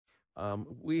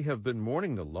We have been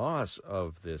mourning the loss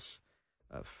of this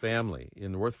family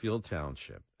in Northfield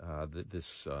Township,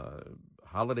 this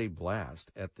holiday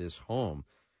blast at this home.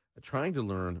 Trying to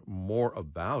learn more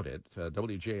about it,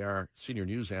 WJR senior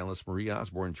news analyst Marie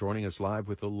Osborne joining us live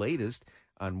with the latest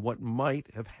on what might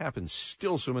have happened.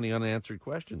 Still so many unanswered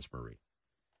questions, Marie.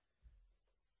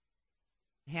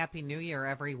 Happy New Year,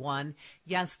 everyone.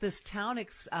 Yes, this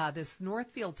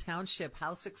Northfield Township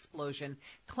house explosion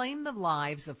claimed the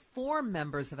lives of 4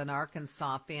 members of an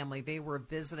Arkansas family they were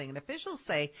visiting. And officials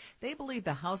say they believe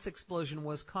the house explosion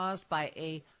was caused by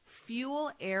a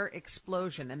fuel air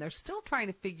explosion, and they're still trying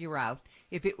to figure out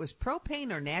if it was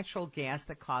propane or natural gas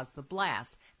that caused the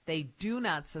blast. They do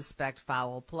not suspect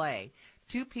foul play.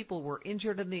 2 people were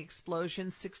injured in the explosion,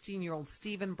 16-year-old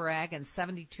Stephen Bragg and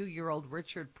 72-year-old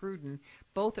Richard Pruden.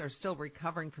 Both are still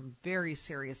recovering from very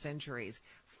serious injuries.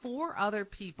 4 other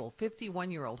people,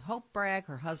 51-year-old Hope Bragg,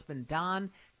 her husband Don,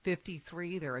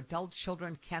 53, their adult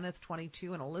children Kenneth,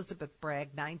 22, and Elizabeth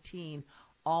Bragg, 19,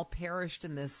 all perished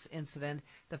in this incident.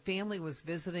 The family was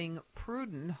visiting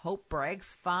Pruden, Hope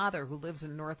Bragg's father, who lives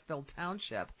in Northfield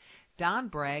Township. Don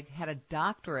Bragg had a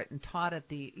doctorate and taught at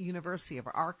the University of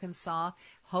Arkansas.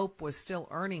 Hope was still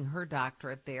earning her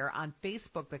doctorate there. On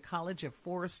Facebook, the College of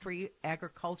Forestry,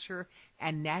 Agriculture,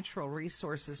 and Natural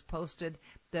Resources posted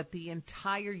that the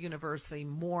entire university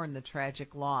mourned the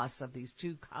tragic loss of these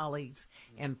 2 colleagues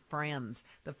and friends.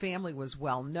 The family was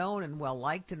well known and well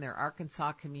liked in their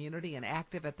Arkansas community and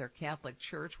active at their Catholic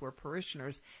church, where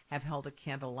parishioners have held a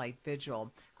candlelight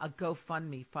vigil. A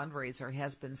GoFundMe fundraiser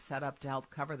has been set up to help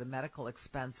cover the medical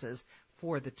expenses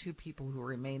for the 2 people who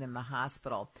remain in the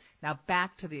hospital. Now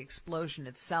back to the explosion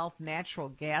itself. Natural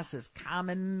gas is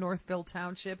common in Northfield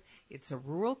Township. It's a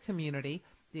rural community.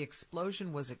 The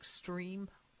explosion was extreme.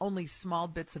 Only small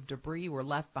bits of debris were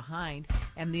left behind,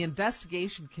 and the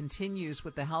investigation continues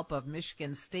with the help of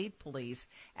Michigan State Police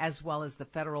as well as the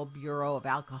Federal Bureau of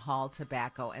Alcohol,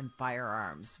 Tobacco, and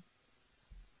Firearms.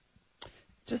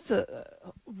 Just a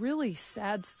really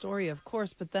sad story, of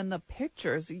course, but then the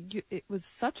pictures, it was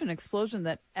such an explosion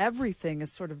that everything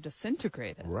is sort of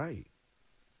disintegrated. Right.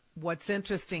 What's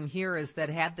interesting here is that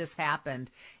had this happened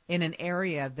in an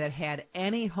area that had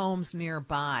any homes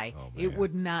nearby, it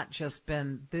would not just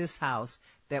been this house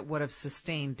that would have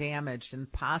sustained damage and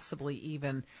possibly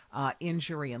even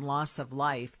injury and loss of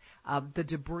life. The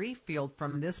debris field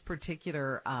from this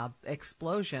particular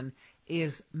explosion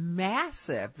is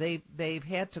massive. They've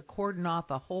had to cordon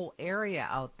off a whole area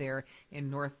out there in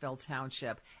Northfield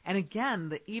Township. And again,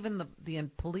 the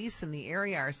police in the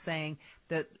area are saying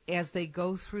that as they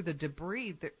go through the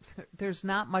debris, there's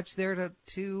not much there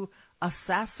to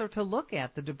assess or to look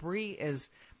at. The debris is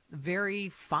very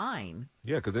fine.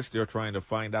 Yeah, because they're still trying to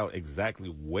find out exactly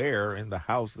where in the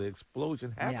house the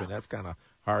explosion happened. Yeah. That's kind of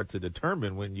hard to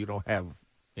determine when you don't have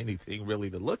anything really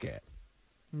to look at.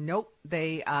 Nope,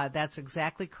 that's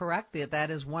exactly correct.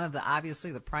 That is one of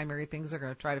obviously the primary things they're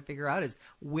going to try to figure out is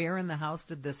where in the house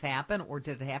did this happen, or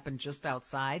did it happen just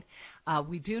outside?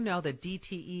 We do know that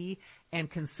DTE and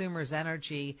Consumers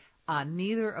Energy,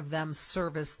 neither of them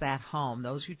service that home.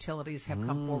 Those utilities have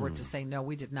come forward to say, no,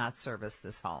 we did not service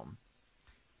this home.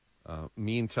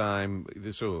 Meantime,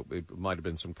 so it might have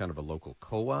been some kind of a local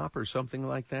co-op or something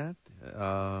like that.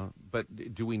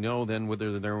 But do we know then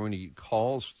whether there were any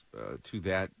calls to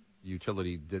that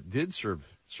utility that did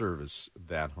service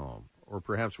that home, or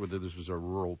perhaps whether this was a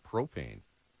rural propane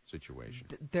situation?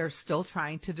 They're still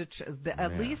trying to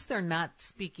at least they're not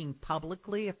speaking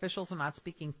publicly. Officials are not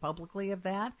speaking publicly of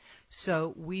that,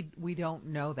 so we don't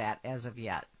know that as of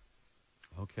yet.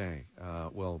 Okay.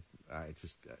 Well, I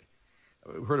just.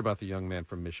 We heard about the young man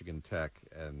from Michigan Tech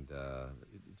and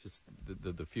just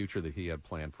the future that he had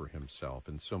planned for himself,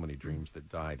 and so many dreams that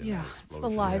died in that explosion. It's the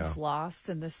lives lost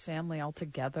in this family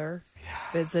altogether,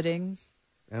 visiting.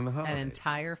 And the holidays. An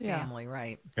entire family,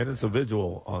 right. And it's a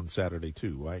vigil on Saturday,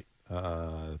 too, right?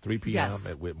 3 p.m. Yes.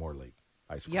 at Whitmore Lake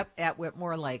High School. Yep, at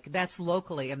Whitmore Lake. That's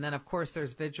locally. And then, of course,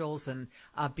 there's vigils and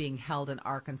being held in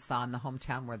Arkansas, in the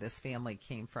hometown where this family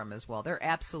came from as well. They're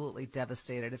absolutely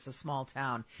devastated. It's a small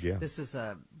town. Yeah. This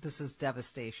is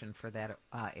devastation for that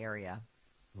area.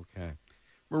 Okay.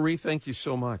 Marie, thank you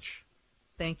so much.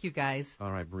 Thank you, guys.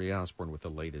 All right, Marie Osborne with the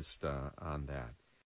latest on that.